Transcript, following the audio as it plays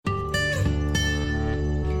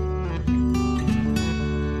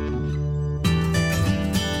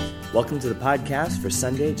Welcome to the podcast for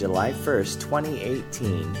Sunday, July 1st,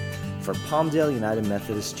 2018, from Palmdale United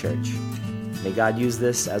Methodist Church. May God use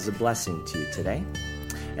this as a blessing to you today.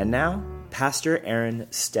 And now, Pastor Aaron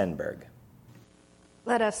Stenberg.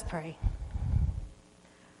 Let us pray.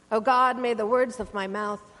 O God, may the words of my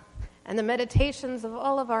mouth and the meditations of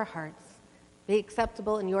all of our hearts be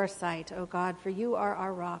acceptable in your sight, O God, for you are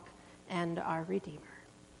our rock and our Redeemer.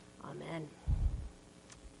 Amen.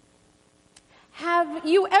 Have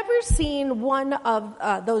you ever seen one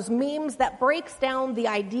of those memes that breaks down the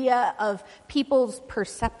idea of people's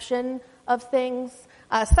perception of things,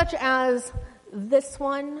 such as this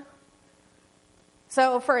one?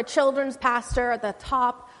 So for a children's pastor at the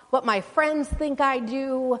top, what my friends think I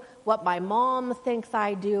do, what my mom thinks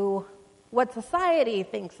I do, what society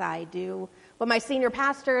thinks I do, what my senior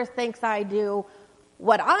pastor thinks I do,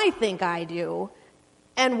 what I think I do,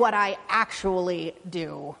 and what I actually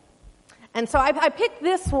do. And so I picked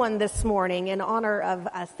this one this morning in honor of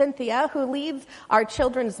Cynthia, who leads our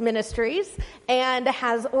children's ministries and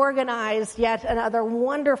has organized yet another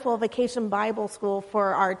wonderful vacation Bible school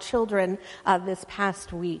for our children this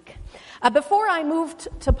past week. Before I moved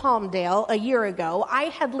to Palmdale a year ago, I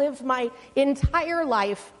had lived my entire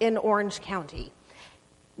life in Orange County.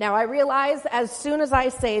 Now, I realize as soon as I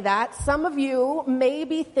say that, some of you may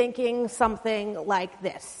be thinking something like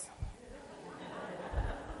this.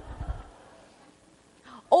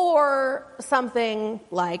 Or something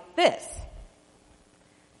like this.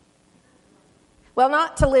 Well,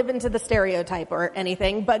 not to live into the stereotype or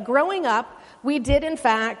anything, but growing up, we did in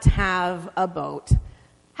fact have a boat.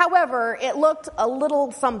 However, it looked a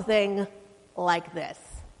little something like this.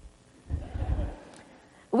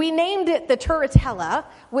 We named it the Turritella,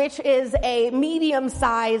 which is a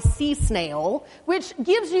medium-sized sea snail, which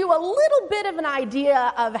gives you a little bit of an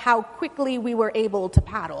idea of how quickly we were able to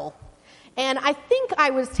paddle. And I think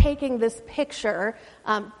I was taking this picture,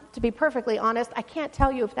 to be perfectly honest, I can't tell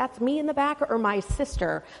you if that's me in the back or my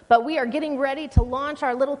sister, but we are getting ready to launch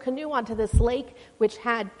our little canoe onto this lake, which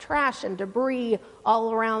had trash and debris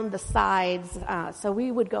all around the sides. So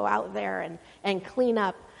we would go out there and clean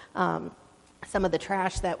up some of the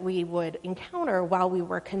trash that we would encounter while we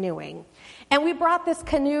were canoeing. And we brought this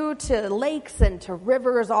canoe to lakes and to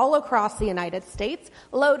rivers all across the United States,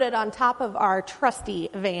 loaded on top of our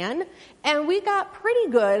trusty van, and we got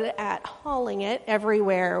pretty good at hauling it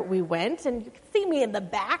everywhere we went. And you can see me in the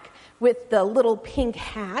back with the little pink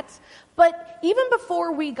hat. But even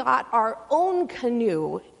before we got our own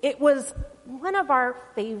canoe, it was one of our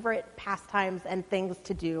favorite pastimes and things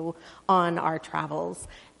to do on our travels.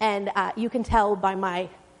 And you can tell by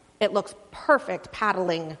it looks perfect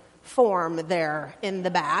paddling form there in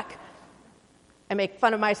the back. I make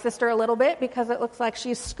fun of my sister a little bit because it looks like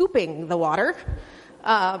she's scooping the water.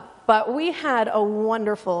 But we had a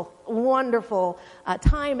wonderful, wonderful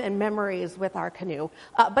time and memories with our canoe.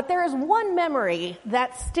 But there is one memory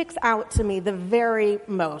that sticks out to me the very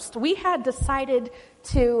most. We had decided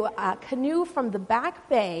to canoe from the Back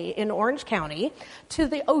Bay in Orange County to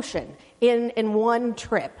the ocean in one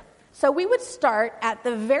trip. So we would start at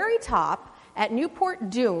the very top at Newport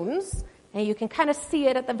Dunes, and you can kind of see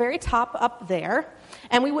it at the very top up there.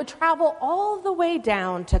 And we would travel all the way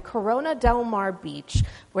down to Corona Del Mar Beach,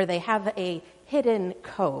 where they have a hidden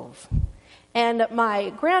cove. And my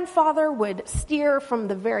grandfather would steer from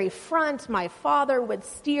the very front, my father would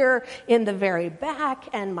steer in the very back,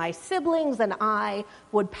 and my siblings and I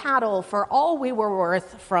would paddle for all we were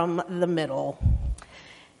worth from the middle.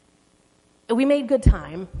 We made good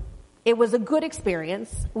time. It was a good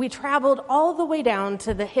experience. We traveled all the way down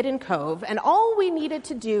to the hidden cove, and all we needed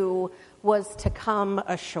to do was to come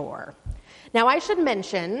ashore. Now, I should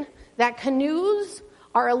mention that canoes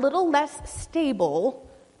are a little less stable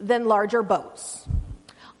than larger boats.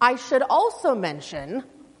 I should also mention,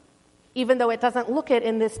 even though it doesn't look it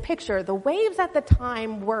in this picture, the waves at the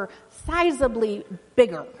time were sizably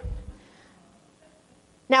bigger.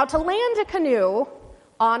 Now, to land a canoe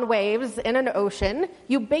on waves in an ocean,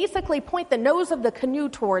 you basically point the nose of the canoe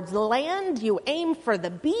towards the land, you aim for the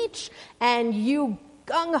beach, and you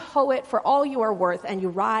gung-ho it for all you are worth, and you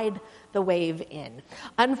ride the wave in.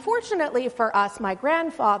 Unfortunately for us, my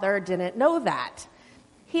grandfather didn't know that.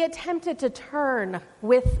 He attempted to turn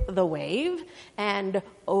with the wave, and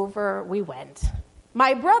over we went.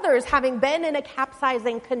 My brothers, having been in a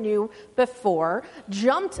capsizing canoe before,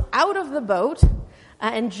 jumped out of the boat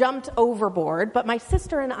and jumped overboard, but my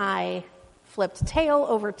sister and I flipped tail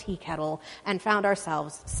over tea kettle and found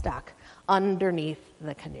ourselves stuck underneath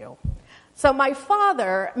the canoe. So my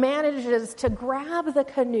father manages to grab the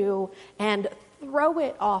canoe and throw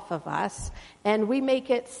it off of us, and we make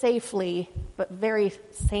it safely, but very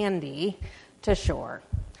sandy, to shore.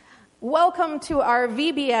 Welcome to our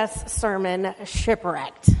VBS sermon,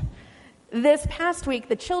 Shipwrecked. This past week,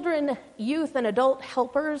 the children, youth, and adult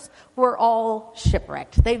helpers were all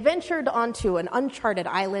shipwrecked. They ventured onto an uncharted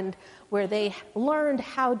island where they learned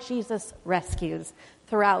how Jesus rescues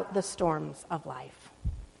throughout the storms of life.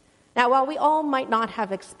 Now, while we all might not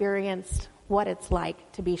have experienced what it's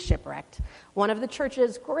like to be shipwrecked, one of the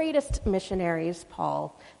church's greatest missionaries,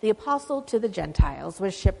 Paul, the apostle to the Gentiles,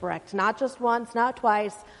 was shipwrecked not just once, not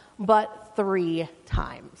twice, but 3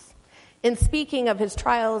 times. In speaking of his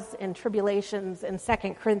trials and tribulations in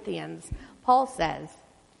 2 Corinthians, Paul says,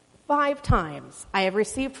 5 times I have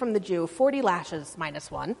received from the Jew 40 lashes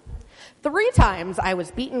minus 1. 3 times I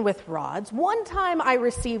was beaten with rods. 1 time I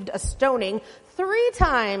received a stoning. 3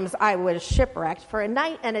 times I was shipwrecked. For a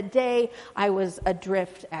night and a day I was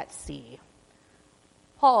adrift at sea.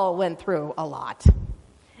 Paul went through a lot.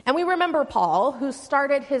 And we remember Paul, who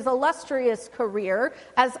started his illustrious career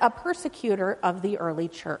as a persecutor of the early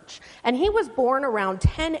church. And he was born around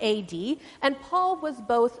 10 AD, and Paul was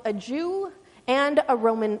both a Jew and a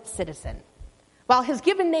Roman citizen. While his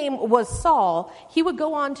given name was Saul, he would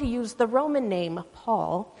go on to use the Roman name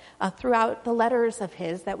Paul throughout the letters of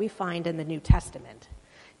his that we find in the New Testament.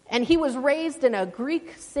 And he was raised in a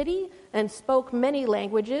Greek city and spoke many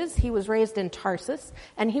languages. He was raised in Tarsus,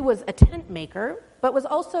 and he was a tent maker, but was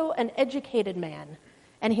also an educated man,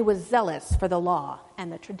 and he was zealous for the law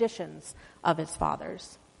and the traditions of his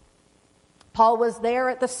fathers. Paul was there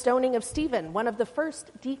at the stoning of Stephen, one of the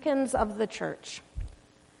first deacons of the church.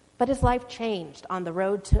 But his life changed on the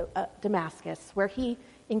road to Damascus, where he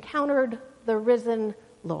encountered the risen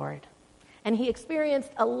Lord. And he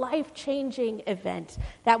experienced a life-changing event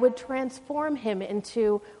that would transform him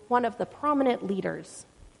into one of the prominent leaders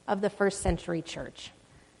of the first century church,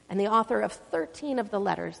 and the author of 13 of the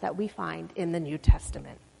letters that we find in the New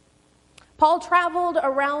Testament. Paul traveled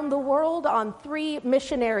around the world on 3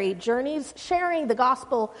 missionary journeys, sharing the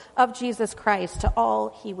gospel of Jesus Christ to all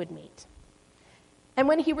he would meet. And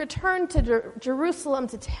when he returned to Jerusalem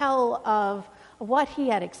to tell of what he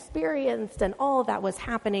had experienced and all that was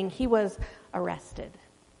happening, he was arrested.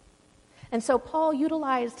 And so Paul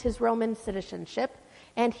utilized his Roman citizenship,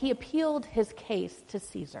 and he appealed his case to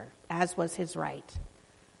Caesar, as was his right.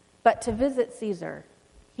 But to visit Caesar,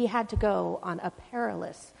 he had to go on a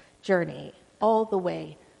perilous journey all the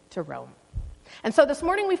way to Rome. And so this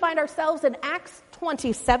morning we find ourselves in Acts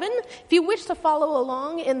 27. If you wish to follow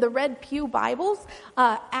along in the Red Pew Bibles,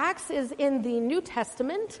 Acts is in the New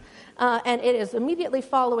Testament, and it is immediately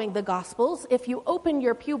following the Gospels. If you open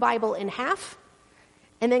your Pew Bible in half,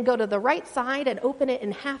 and then go to the right side and open it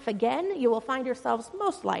in half again, you will find yourselves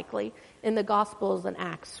most likely in the Gospels and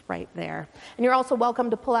Acts right there. And you're also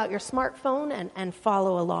welcome to pull out your smartphone and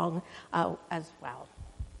follow along as well.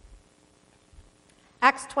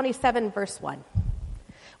 Acts 27, verse 1.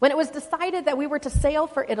 When it was decided that we were to sail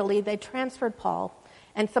for Italy, they transferred Paul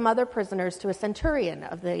and some other prisoners to a centurion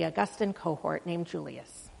of the Augustan cohort named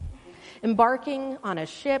Julius. Embarking on a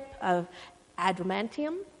ship of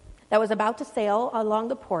Adramyttium that was about to sail along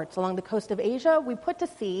the ports along the coast of Asia, we put to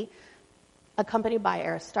sea, accompanied by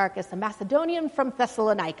Aristarchus, a Macedonian from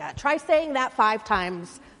Thessalonica. Try saying that 5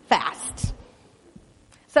 times fast.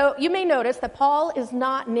 So you may notice that Paul is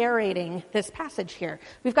not narrating this passage here.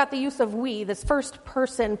 We've got the use of we, this first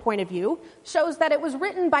person point of view, shows that it was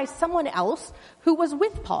written by someone else who was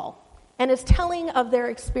with Paul and is telling of their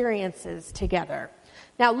experiences together.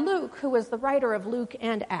 Now Luke, who was the writer of Luke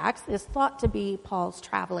and Acts, is thought to be Paul's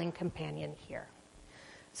traveling companion here.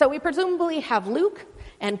 So we presumably have Luke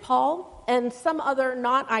and Paul and some other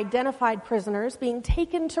not identified prisoners being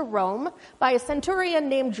taken to Rome by a centurion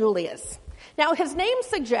named Julius. Now, his name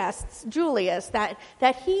suggests, Julius, that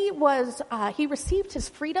he received his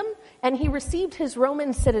freedom and he received his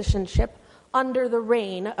Roman citizenship under the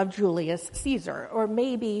reign of Julius Caesar, or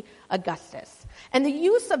maybe Augustus. And the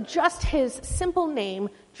use of just his simple name,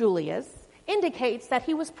 Julius, indicates that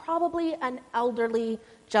he was probably an elderly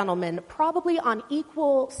gentleman, probably on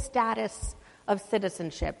equal status of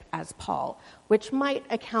citizenship as Paul, which might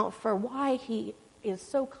account for why he is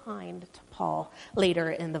so kind to Paul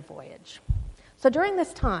later in the voyage. So during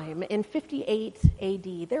this time, in 58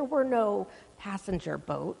 AD, there were no passenger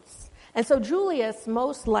boats. And so Julius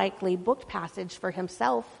most likely booked passage for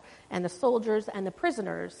himself and the soldiers and the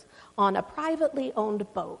prisoners on a privately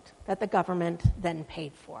owned boat that the government then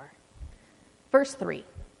paid for. Verse 3,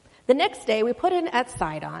 the next day we put in at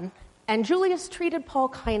Sidon, and Julius treated Paul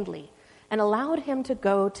kindly and allowed him to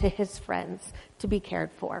go to his friends to be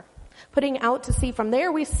cared for. Putting out to sea from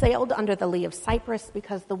there, we sailed under the lee of Cyprus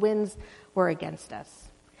because the winds were against us.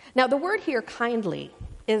 Now, the word here, kindly,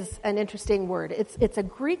 is an interesting word. It's a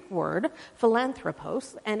Greek word,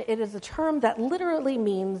 philanthropos, and it is a term that literally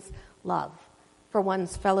means love for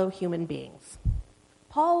one's fellow human beings.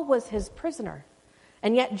 Paul was his prisoner,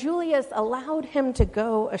 and yet Julius allowed him to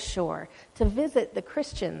go ashore to visit the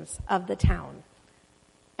Christians of the town.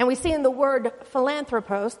 And we see in the word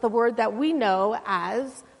philanthropos, the word that we know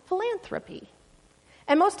as philanthropy.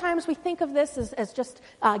 And most times we think of this as just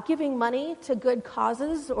giving money to good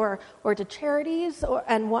causes or to charities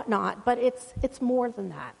and whatnot, but it's more than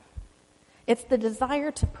that. It's the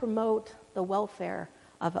desire to promote the welfare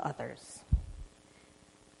of others.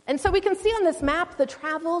 And so we can see on this map the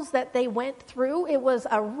travels that they went through. It was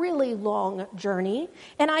a really long journey,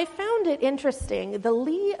 and I found it interesting. The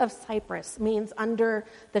lee of Cyprus means under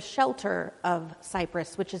the shelter of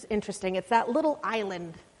Cyprus, which is interesting. It's that little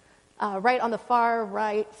island right on the far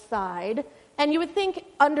right side, and you would think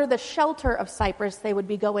under the shelter of Cyprus they would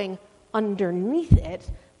be going underneath it,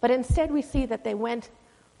 but instead we see that they went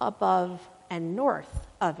above and north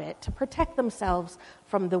of it to protect themselves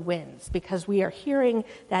from the winds, because we are hearing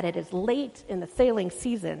that it is late in the sailing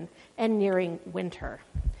season and nearing winter.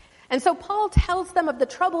 And so Paul tells them of the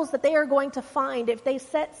troubles that they are going to find if they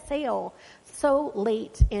set sail so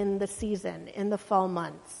late in the season, in the fall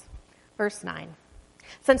months. Verse 9.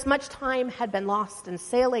 Since much time had been lost and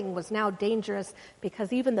sailing was now dangerous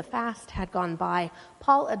because even the fast had gone by,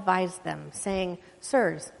 Paul advised them, saying,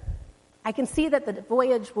 "Sirs, I can see that the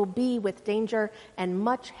voyage will be with danger and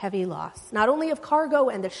much heavy loss, not only of cargo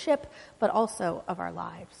and the ship, but also of our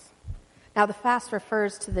lives." Now, the fast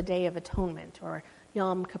refers to the Day of Atonement, or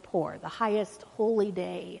Yom Kippur, the highest holy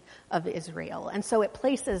day of Israel. And so it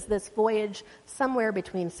places this voyage somewhere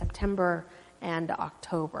between September and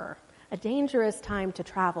October, a dangerous time to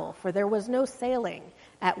travel, for there was no sailing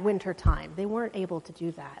at winter time. They weren't able to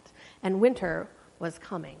do that, and winter was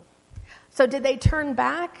coming. So did they turn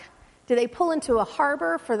back? Did they pull into a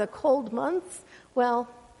harbor for the cold months? Well,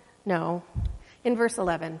 no. In verse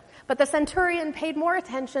 11, but the centurion paid more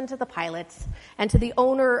attention to the pilots and to the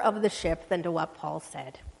owner of the ship than to what Paul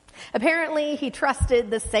said. Apparently, he trusted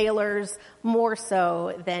the sailors more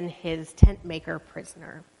so than his tent maker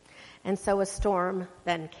prisoner. And so a storm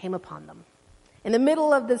then came upon them. In the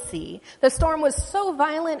middle of the sea, the storm was so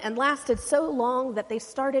violent and lasted so long that they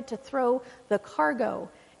started to throw the cargo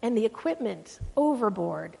and the equipment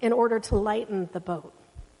overboard in order to lighten the boat.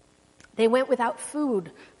 They went without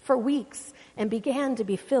food for weeks and began to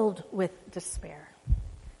be filled with despair.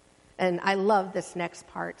 And I love this next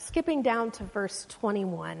part. Skipping down to verse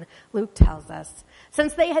 21, Luke tells us,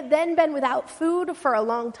 since they had then been without food for a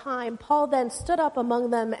long time, Paul then stood up among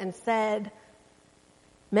them and said,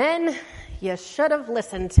 "Men, you should have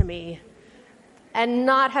listened to me and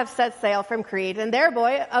not have set sail from Crete, and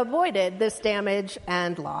thereby avoided this damage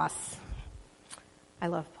and loss." I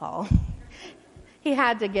love Paul. He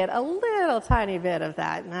had to get a little tiny bit of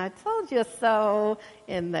that, and I told you so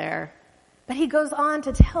in there. But he goes on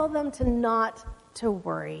to tell them not to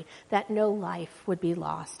worry, that no life would be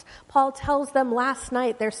lost. Paul tells them, last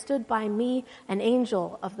night there stood by me an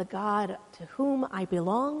angel of the God to whom I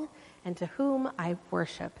belong and to whom I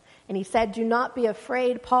worship. And he said, do not be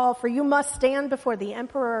afraid, Paul, for you must stand before the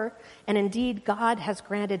emperor, and indeed God has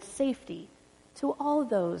granted safety to all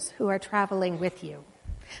those who are traveling with you.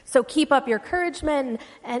 So keep up your courage, men,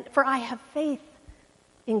 for I have faith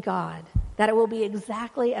in God that it will be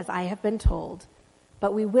exactly as I have been told,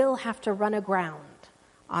 but we will have to run aground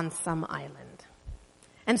on some island.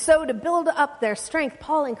 And so to build up their strength,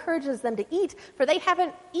 Paul encourages them to eat, for they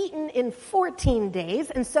haven't eaten in 14 days,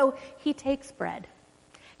 and so he takes bread.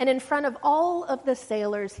 And in front of all of the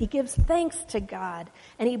sailors, he gives thanks to God,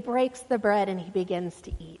 and he breaks the bread and he begins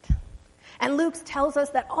to eat. And Luke tells us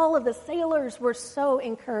that all of the sailors were so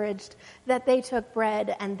encouraged that they took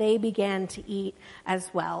bread and they began to eat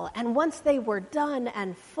as well. And once they were done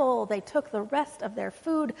and full, they took the rest of their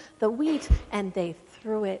food, the wheat, and they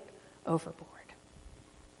threw it overboard.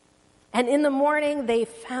 And in the morning, they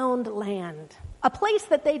found land, a place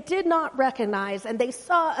that they did not recognize, and they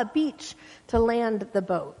saw a beach to land the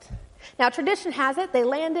boat. Now, tradition has it they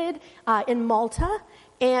landed in Malta,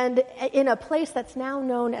 and in a place that's now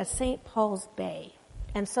known as St. Paul's Bay.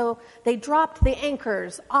 And so they dropped the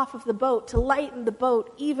anchors off of the boat to lighten the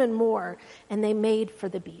boat even more, and they made for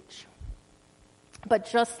the beach. But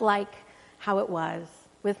just like how it was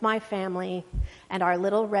with my family and our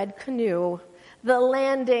little red canoe, the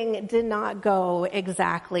landing did not go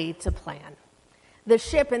exactly to plan. The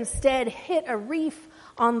ship instead hit a reef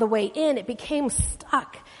On the way in, it became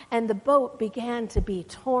stuck, and the boat began to be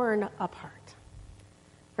torn apart.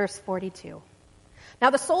 Verse 42. Now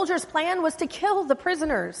the soldiers' plan was to kill the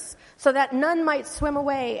prisoners so that none might swim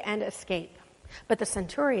away and escape. But the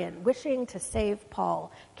centurion, wishing to save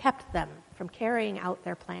Paul, kept them from carrying out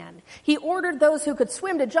their plan. He ordered those who could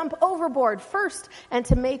swim to jump overboard first and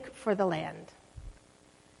to make for the land.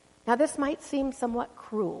 Now this might seem somewhat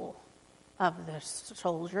cruel of the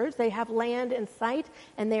soldiers. They have land in sight,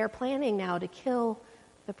 and they are planning now to kill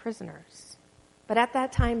the prisoners. But at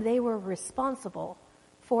that time, they were responsible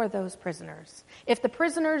for those prisoners. If the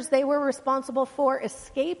prisoners they were responsible for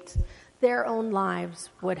escaped, their own lives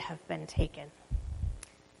would have been taken.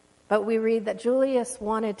 But we read that Julius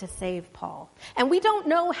wanted to save Paul. And we don't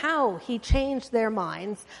know how he changed their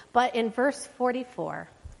minds, but in verse 44,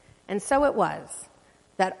 and so it was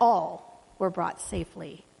that all were brought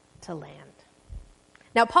safely to land.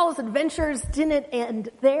 Now, Paul's adventures didn't end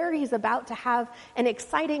there. He's about to have an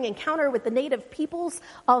exciting encounter with the native peoples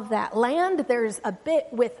of that land. There's a bit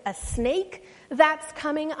with a snake that's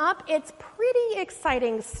coming up. It's pretty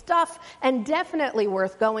exciting stuff and definitely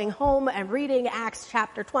worth going home and reading Acts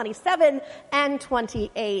chapter 27 and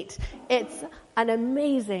 28. It's an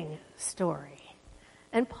amazing story.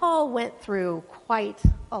 And Paul went through quite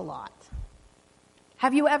a lot.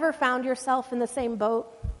 Have you ever found yourself in the same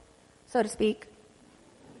boat, so to speak?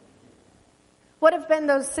 What have been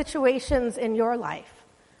those situations in your life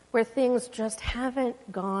where things just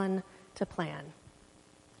haven't gone to plan?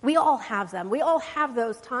 We all have them. We all have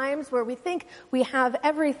those times where we think we have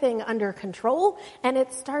everything under control and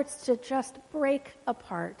it starts to just break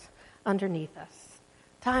apart underneath us.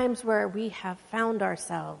 Times where we have found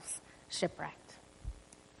ourselves shipwrecked.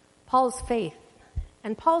 Paul's faith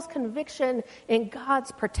and Paul's conviction in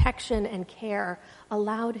God's protection and care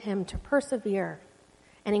allowed him to persevere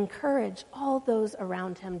and encourage all those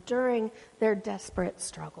around him during their desperate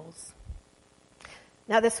struggles.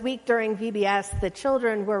 Now, this week during VBS, the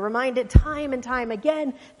children were reminded time and time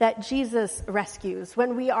again that Jesus rescues.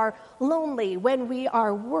 When we are lonely, when we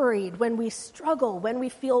are worried, when we struggle, when we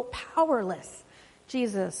feel powerless,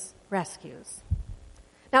 Jesus rescues.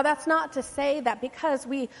 Now, that's not to say that because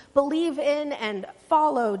we believe in and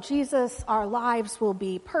follow Jesus, our lives will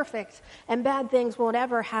be perfect and bad things won't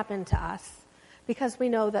ever happen to us, because we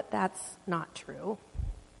know that that's not true.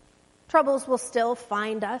 Troubles will still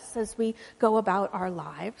find us as we go about our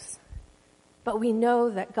lives, but we know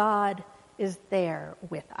that God is there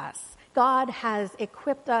with us. God has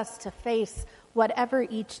equipped us to face whatever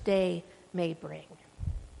each day may bring.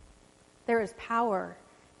 There is power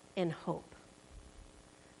in hope.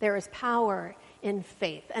 There is power in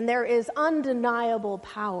faith, and there is undeniable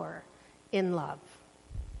power in love.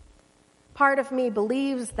 Part of me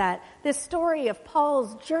believes that this story of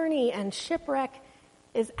Paul's journey and shipwreck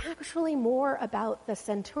is actually more about the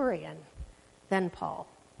centurion than Paul.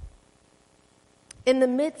 In the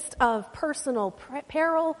midst of personal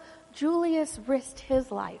peril, Julius risked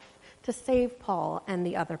his life to save Paul and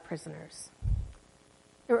the other prisoners.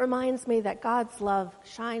 It reminds me that God's love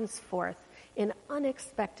shines forth in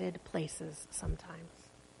unexpected places sometimes.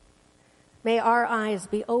 May our eyes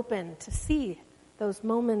be open to see those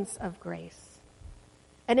moments of grace.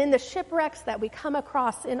 And in the shipwrecks that we come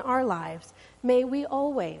across in our lives, may we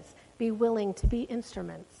always be willing to be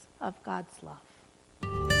instruments of God's love.